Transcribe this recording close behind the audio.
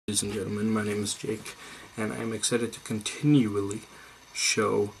Ladies and gentlemen, my name is Jake, and I'm excited to continually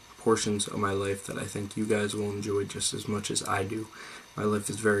show portions of my life that I think you guys will enjoy just as much as I do. My life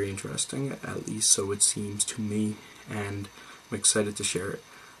is very interesting, at least so it seems to me, and I'm excited to share it.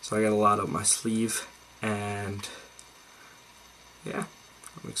 So I got a lot up my sleeve, and yeah,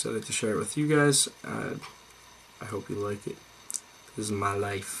 I'm excited to share it with you guys. I hope you like it. This is my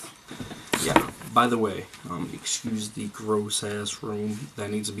life. Yeah, by the way, excuse the gross ass room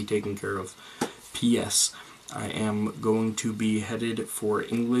that needs to be taken care of. P.S. I am going to be headed for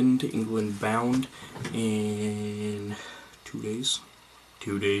England bound in 2 days.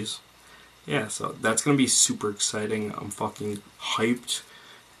 2 days. Yeah, so that's gonna be super exciting. I'm fucking hyped,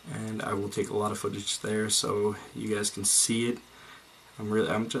 and I will take a lot of footage there so you guys can see it.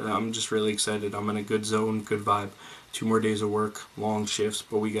 I'm just really excited. I'm in a good zone, good vibe. 2 more days of work, long shifts,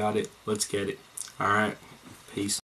 but we got it. Let's get it. Alright, peace.